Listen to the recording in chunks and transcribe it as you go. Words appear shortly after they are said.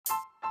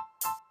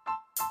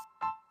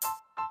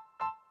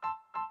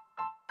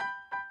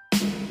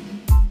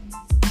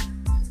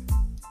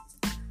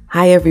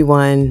Hi,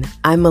 everyone.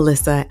 I'm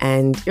Melissa,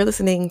 and you're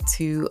listening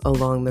to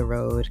Along the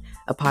Road,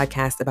 a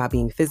podcast about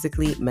being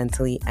physically,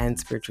 mentally, and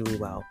spiritually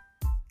well.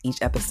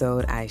 Each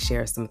episode, I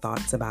share some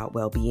thoughts about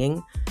well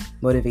being,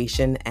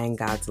 motivation, and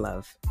God's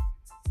love.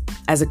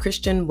 As a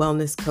Christian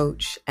wellness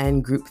coach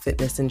and group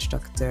fitness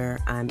instructor,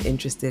 I'm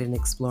interested in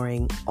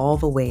exploring all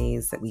the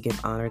ways that we give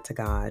honor to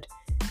God,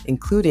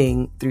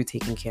 including through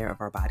taking care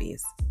of our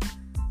bodies.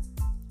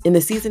 In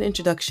the season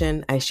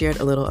introduction, I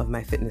shared a little of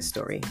my fitness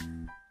story.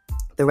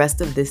 The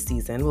rest of this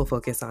season will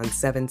focus on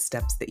 7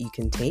 steps that you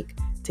can take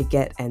to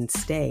get and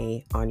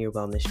stay on your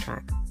wellness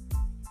track.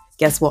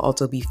 Guests will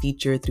also be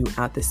featured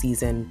throughout the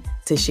season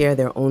to share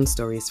their own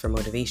stories for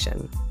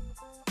motivation.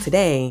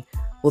 Today,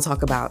 we'll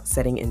talk about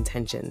setting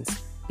intentions,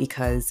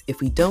 because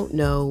if we don't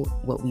know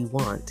what we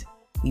want,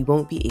 we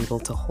won't be able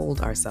to hold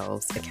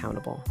ourselves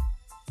accountable.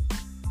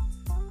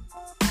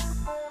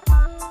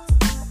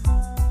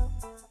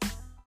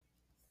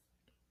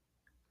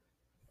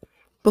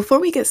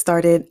 Before we get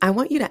started, I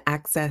want you to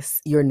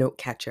access your note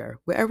catcher,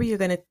 wherever you're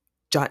going to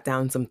jot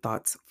down some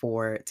thoughts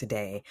for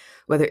today,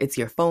 whether it's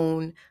your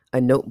phone,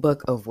 a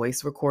notebook, a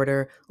voice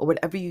recorder, or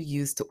whatever you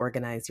use to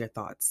organize your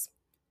thoughts.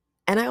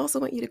 And I also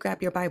want you to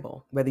grab your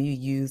Bible, whether you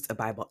use a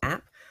Bible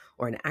app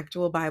or an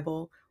actual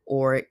Bible,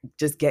 or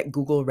just get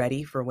Google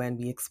ready for when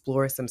we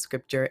explore some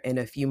scripture in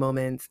a few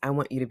moments. I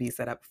want you to be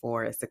set up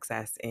for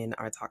success in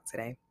our talk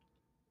today.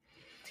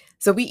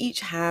 So we each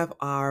have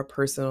our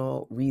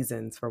personal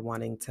reasons for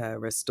wanting to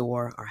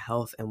restore our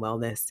health and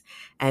wellness.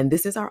 And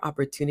this is our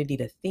opportunity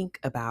to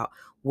think about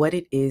what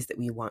it is that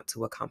we want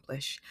to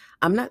accomplish.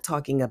 I'm not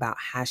talking about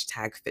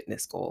hashtag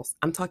fitness goals.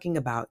 I'm talking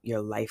about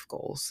your life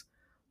goals.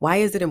 Why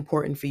is it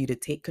important for you to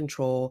take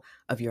control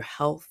of your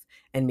health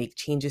and make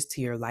changes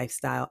to your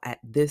lifestyle at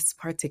this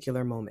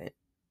particular moment?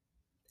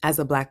 As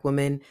a Black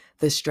woman,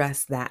 the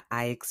stress that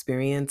I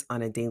experience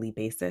on a daily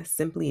basis,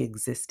 simply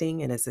existing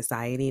in a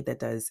society that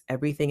does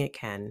everything it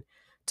can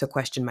to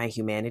question my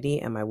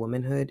humanity and my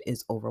womanhood,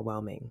 is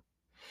overwhelming.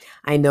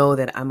 I know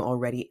that I'm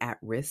already at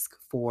risk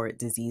for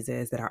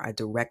diseases that are a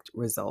direct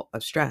result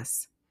of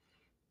stress.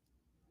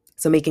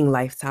 So making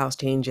lifestyle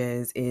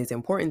changes is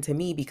important to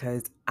me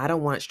because I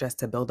don't want stress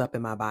to build up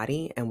in my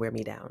body and wear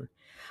me down.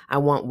 I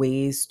want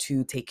ways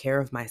to take care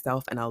of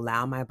myself and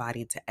allow my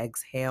body to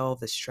exhale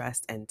the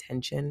stress and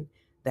tension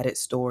that it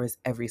stores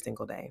every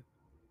single day.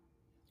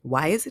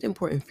 Why is it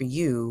important for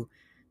you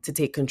to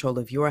take control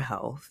of your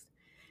health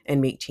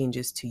and make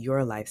changes to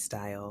your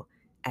lifestyle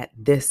at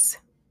this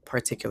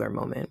particular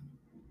moment?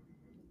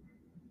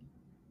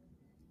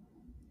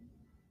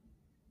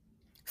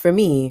 For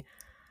me,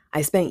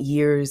 I spent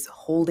years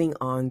holding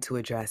on to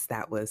a dress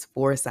that was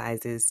 4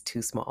 sizes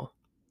too small,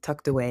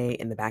 tucked away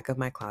in the back of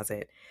my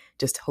closet,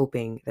 just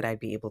hoping that I'd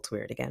be able to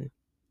wear it again.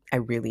 I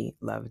really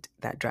loved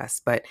that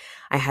dress, but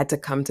I had to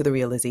come to the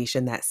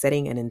realization that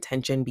setting an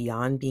intention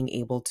beyond being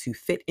able to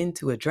fit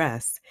into a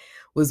dress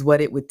was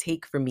what it would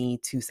take for me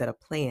to set a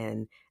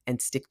plan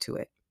and stick to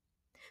it.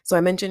 So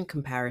I mentioned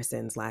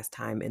comparisons last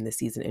time in the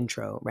season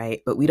intro,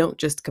 right? But we don't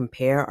just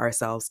compare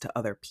ourselves to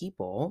other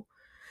people.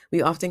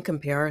 We often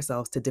compare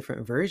ourselves to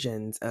different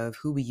versions of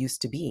who we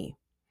used to be.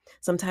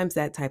 Sometimes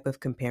that type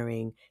of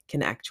comparing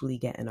can actually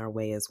get in our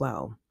way as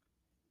well.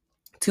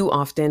 Too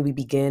often, we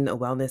begin a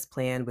wellness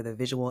plan with a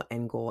visual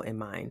end goal in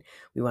mind.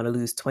 We want to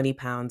lose 20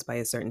 pounds by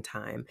a certain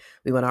time.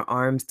 We want our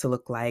arms to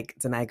look like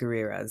Denai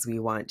Guerrera's. We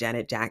want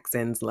Janet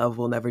Jackson's Love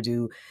Will Never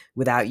Do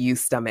Without You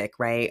stomach,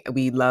 right?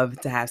 We love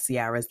to have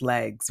Ciara's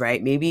legs,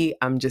 right? Maybe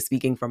I'm just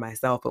speaking for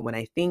myself, but when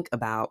I think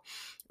about,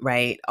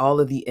 right, all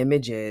of the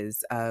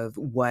images of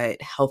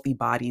what healthy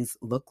bodies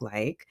look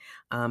like,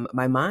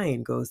 my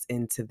mind goes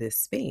into this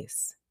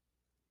space.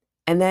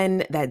 And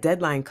then that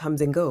deadline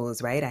comes and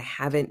goes, right? I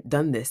haven't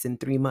done this in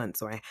 3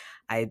 months, or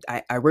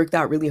I worked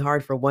out really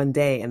hard for one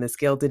day and the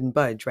scale didn't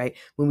budge, right?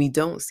 When we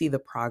don't see the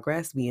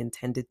progress we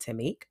intended to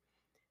make,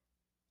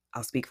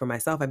 I'll speak for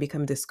myself, I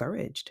become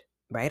discouraged,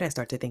 right? I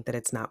start to think that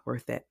it's not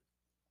worth it.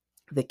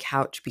 The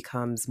couch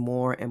becomes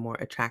more and more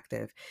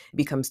attractive. It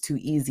becomes too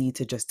easy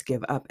to just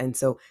give up. And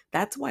so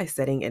that's why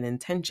setting an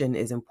intention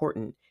is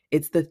important.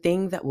 It's the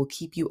thing that will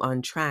keep you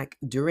on track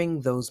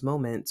during those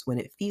moments when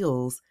it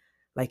feels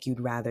like you'd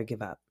rather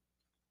give up.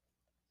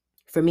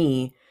 For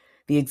me,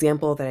 the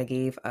example that I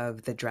gave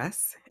of the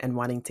dress and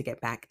wanting to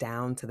get back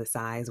down to the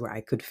size where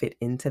I could fit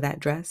into that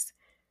dress,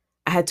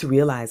 I had to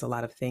realize a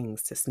lot of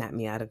things to snap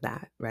me out of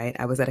that, right?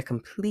 I was at a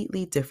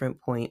completely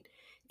different point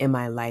in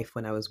my life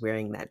when I was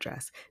wearing that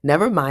dress.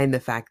 Never mind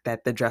the fact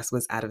that the dress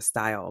was out of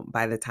style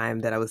by the time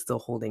that I was still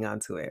holding on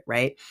to it,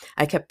 right?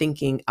 I kept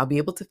thinking, I'll be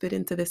able to fit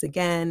into this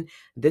again.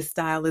 This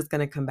style is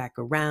going to come back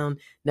around.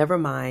 Never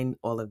mind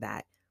all of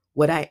that.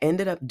 What I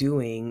ended up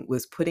doing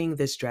was putting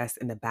this dress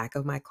in the back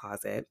of my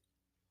closet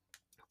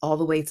all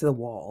the way to the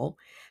wall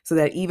so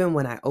that even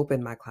when I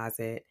opened my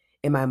closet,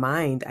 in my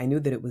mind, I knew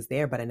that it was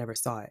there, but I never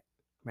saw it,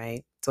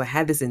 right? So I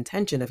had this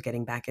intention of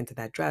getting back into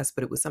that dress,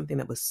 but it was something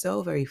that was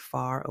so very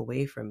far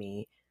away from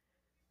me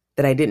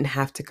that I didn't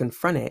have to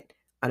confront it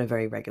on a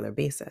very regular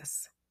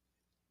basis.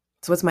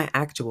 So what's my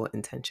actual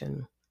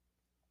intention?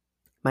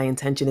 My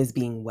intention is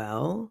being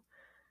well,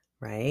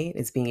 right?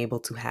 It's being able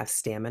to have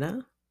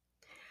stamina.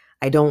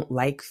 I don't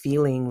like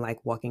feeling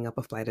like walking up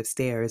a flight of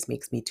stairs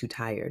makes me too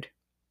tired.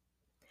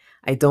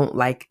 I don't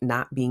like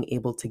not being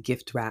able to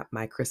gift wrap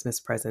my Christmas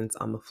presents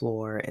on the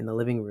floor in the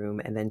living room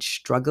and then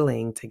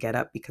struggling to get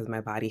up because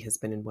my body has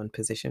been in one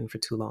position for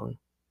too long.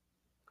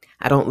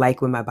 I don't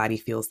like when my body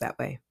feels that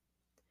way.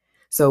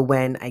 So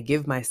when I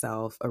give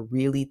myself a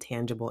really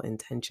tangible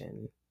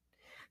intention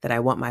that I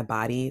want my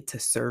body to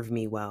serve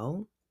me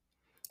well,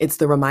 it's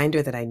the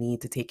reminder that I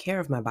need to take care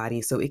of my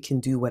body so it can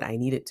do what I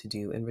need it to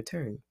do in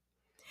return.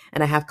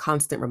 And I have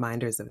constant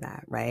reminders of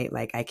that, right?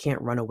 Like I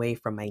can't run away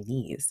from my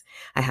knees.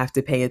 I have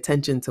to pay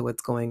attention to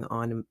what's going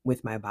on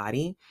with my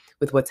body,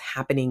 with what's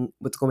happening,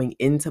 what's going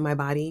into my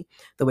body,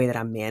 the way that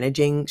I'm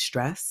managing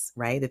stress,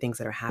 right? The things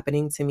that are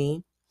happening to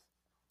me.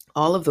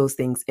 All of those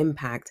things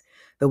impact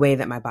the way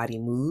that my body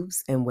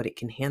moves and what it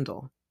can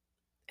handle.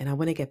 And I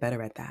want to get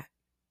better at that.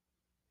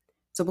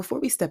 So before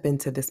we step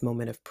into this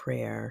moment of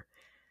prayer,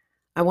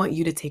 I want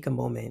you to take a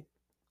moment.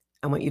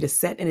 I want you to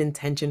set an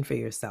intention for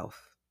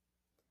yourself.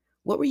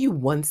 What were you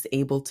once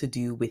able to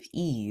do with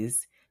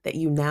ease that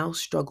you now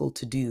struggle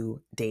to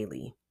do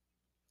daily?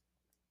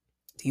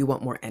 Do you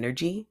want more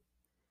energy?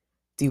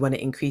 Do you want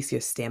to increase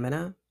your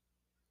stamina?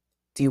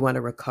 Do you want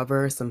to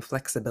recover some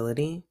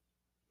flexibility?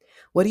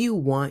 What do you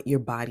want your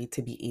body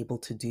to be able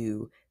to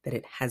do that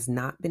it has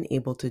not been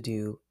able to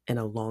do in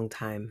a long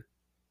time?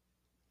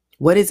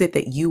 What is it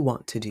that you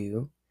want to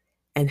do?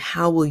 And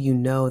how will you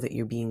know that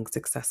you're being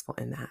successful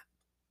in that?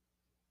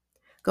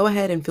 Go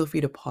ahead and feel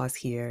free to pause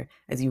here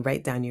as you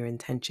write down your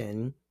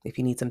intention if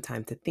you need some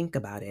time to think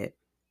about it,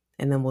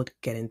 and then we'll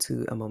get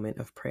into a moment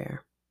of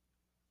prayer.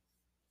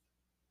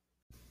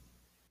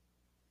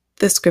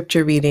 The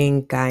scripture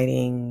reading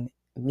guiding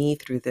me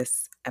through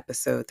this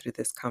episode, through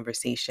this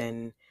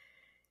conversation,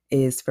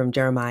 is from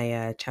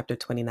Jeremiah chapter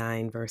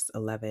 29, verse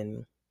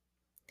 11.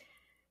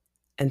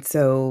 And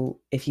so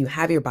if you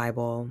have your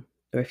Bible,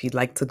 or if you'd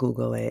like to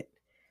Google it,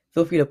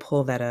 feel free to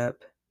pull that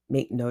up,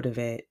 make note of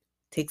it,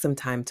 take some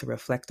time to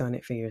reflect on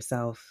it for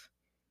yourself.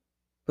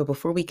 But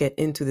before we get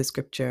into the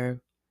scripture,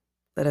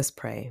 let us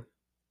pray.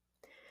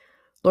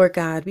 Lord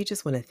God, we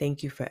just want to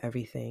thank you for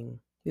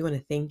everything. We want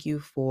to thank you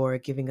for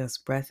giving us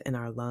breath in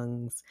our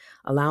lungs,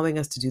 allowing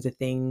us to do the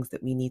things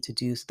that we need to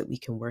do so that we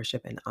can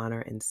worship and honor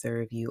and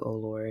serve you, O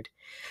Lord.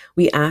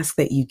 We ask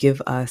that you give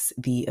us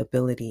the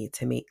ability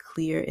to make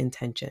clear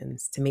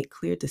intentions, to make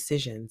clear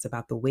decisions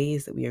about the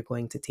ways that we are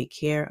going to take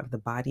care of the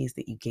bodies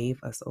that you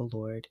gave us, O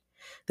Lord.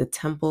 The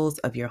temples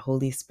of your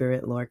Holy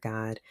Spirit, Lord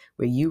God,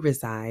 where you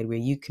reside, where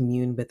you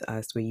commune with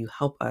us, where you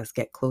help us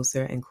get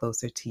closer and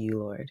closer to you,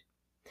 Lord.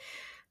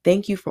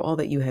 Thank you for all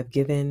that you have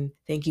given.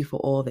 Thank you for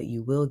all that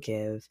you will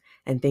give.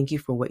 And thank you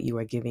for what you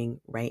are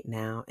giving right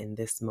now in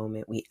this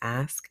moment. We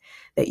ask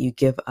that you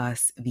give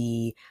us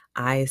the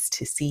eyes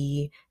to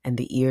see and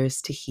the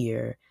ears to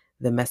hear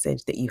the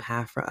message that you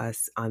have for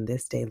us on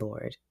this day,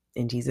 Lord.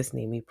 In Jesus'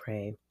 name we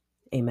pray.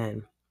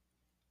 Amen.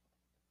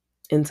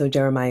 And so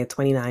Jeremiah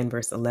 29,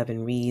 verse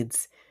 11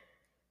 reads,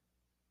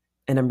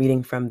 and I'm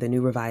reading from the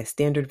New Revised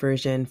Standard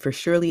Version, "For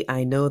surely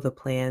I know the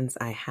plans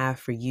I have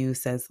for you,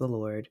 says the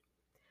Lord,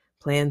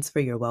 plans for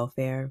your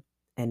welfare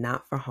and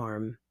not for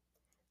harm,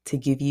 to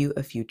give you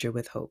a future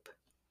with hope."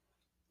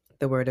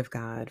 The word of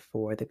God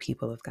for the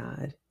people of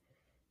God.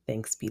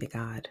 Thanks be to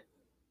God.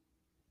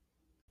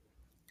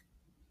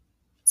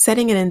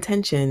 Setting an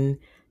intention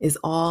is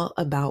all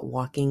about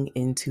walking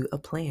into a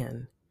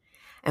plan.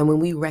 And when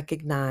we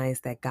recognize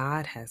that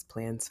God has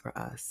plans for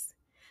us,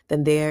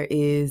 then there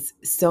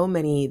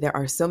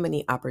are so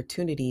many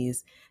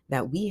opportunities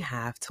that we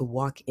have to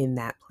walk in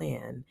that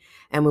plan.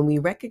 And when we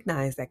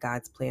recognize that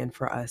God's plan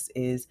for us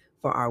is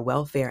for our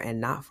welfare and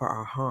not for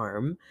our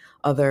harm,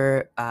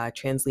 other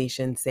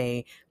translations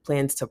say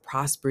plans to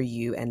prosper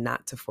you and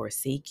not to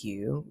forsake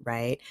you,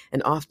 right?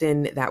 And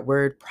often that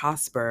word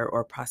prosper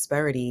or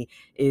prosperity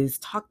is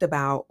talked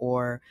about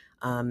or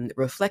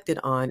reflected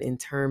on in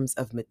terms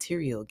of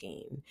material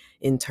gain,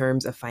 in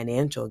terms of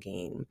financial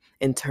gain,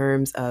 in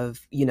terms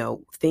of,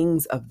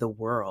 things of the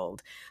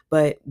world.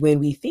 But when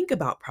we think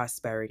about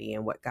prosperity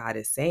and what God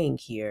is saying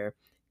here,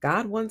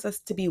 God wants us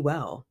to be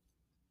well.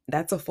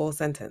 That's a full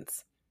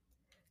sentence.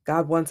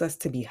 God wants us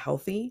to be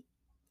healthy.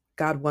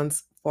 God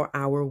wants for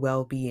our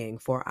well-being,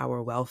 for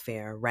our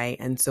welfare, right?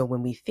 And so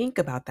when we think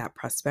about that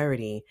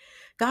prosperity,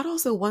 God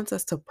also wants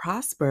us to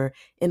prosper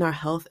in our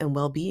health and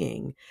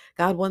well-being.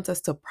 God wants us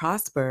to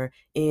prosper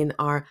in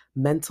our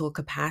mental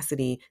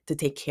capacity to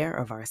take care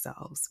of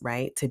ourselves,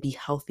 right? To be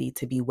healthy,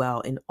 to be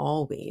well in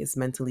all ways,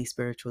 mentally,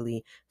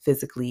 spiritually,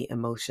 physically,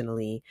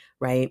 emotionally,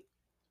 right?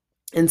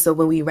 And so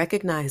when we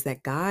recognize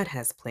that God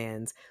has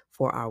plans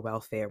for our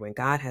welfare, when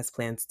God has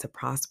plans to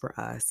prosper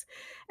us,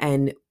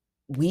 and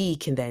we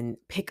can then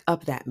pick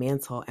up that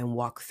mantle and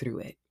walk through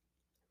it,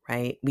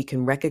 right? We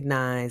can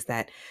recognize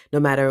that no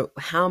matter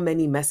how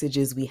many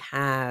messages we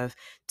have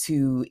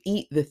to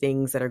eat the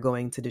things that are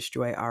going to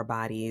destroy our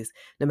bodies,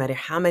 no matter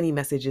how many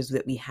messages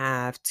that we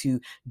have to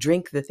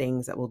drink the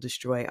things that will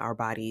destroy our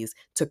bodies,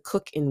 to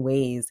cook in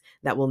ways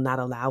that will not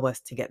allow us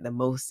to get the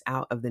most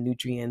out of the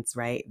nutrients,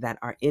 right, that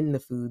are in the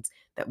foods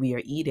that we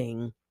are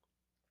eating,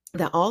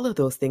 that all of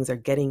those things are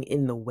getting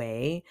in the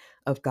way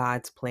of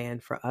God's plan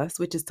for us,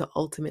 which is to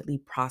ultimately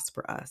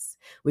prosper us,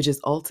 which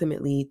is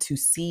ultimately to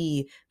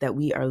see that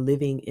we are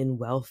living in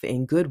wealth,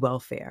 in good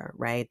welfare,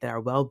 right? That our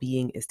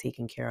well-being is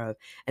taken care of,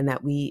 and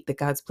that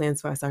God's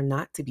plans for us are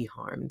not to be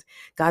harmed.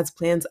 God's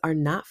plans are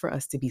not for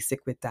us to be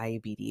sick with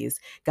diabetes.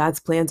 God's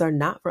plans are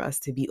not for us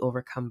to be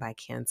overcome by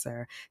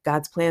cancer.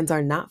 God's plans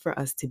are not for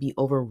us to be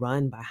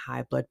overrun by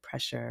high blood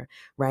pressure,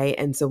 right?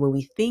 And so when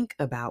we think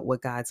about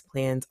what God's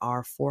plans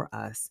are for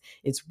us,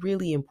 it's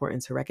really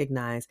important to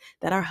recognize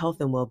that our health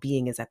and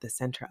well-being is at the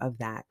center of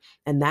that.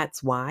 And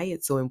that's why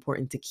it's so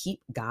important to keep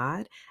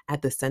God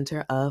at the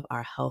center of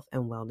our health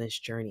and wellness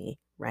journey,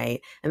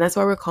 right? And that's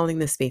why we're calling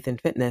this Faith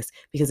and Fitness,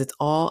 because it's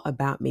all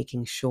about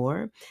making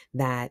sure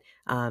that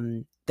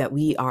that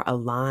we are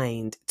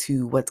aligned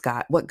to what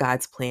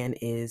God's plan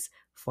is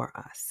for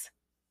us.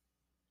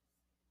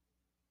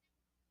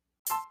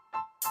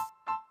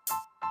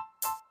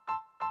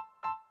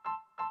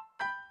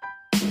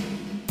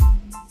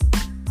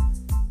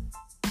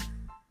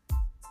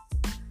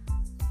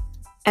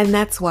 And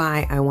that's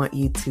why I want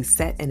you to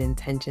set an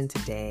intention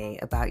today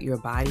about your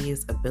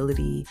body's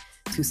ability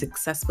to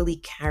successfully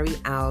carry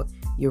out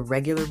your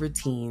regular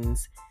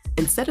routines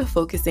instead of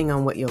focusing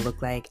on what you'll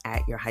look like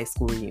at your high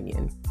school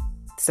reunion.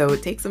 So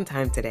take some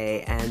time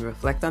today and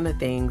reflect on the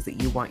things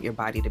that you want your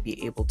body to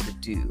be able to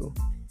do.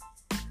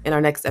 In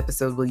our next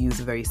episode, we'll use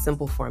a very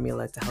simple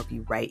formula to help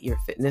you write your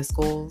fitness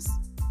goals.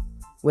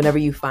 Whenever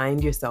you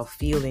find yourself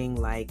feeling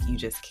like you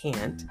just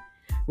can't,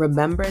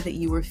 remember that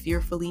you were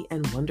fearfully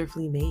and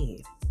wonderfully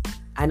made.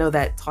 I know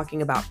that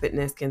talking about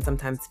fitness can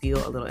sometimes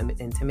feel a little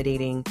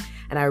intimidating,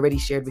 and I already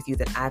shared with you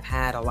that I've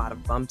had a lot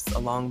of bumps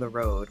along the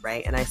road,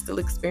 right? And I still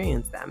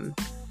experience them.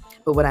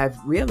 But what I've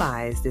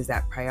realized is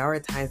that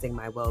prioritizing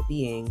my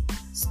well-being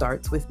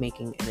starts with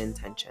making an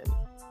intention.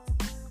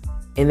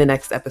 In the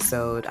next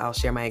episode, I'll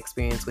share my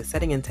experience with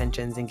setting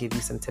intentions and give you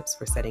some tips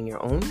for setting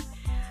your own.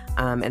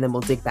 And then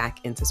we'll dig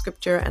back into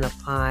scripture and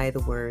apply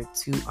the word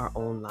to our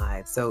own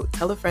lives. So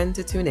tell a friend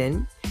to tune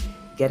in.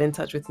 Get in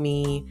touch with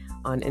me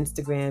on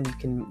Instagram. You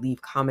can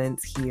leave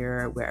comments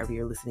here wherever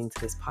you're listening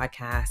to this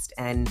podcast.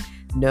 And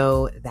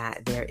know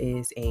that there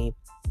is a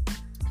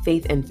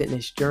Faith and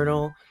Fitness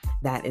journal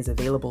that is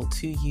available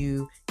to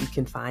you. You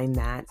can find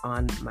that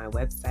on my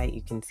website.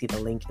 You can see the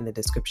link in the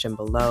description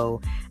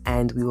below.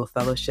 And we will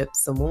fellowship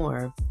some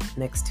more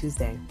next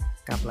Tuesday.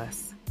 God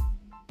bless.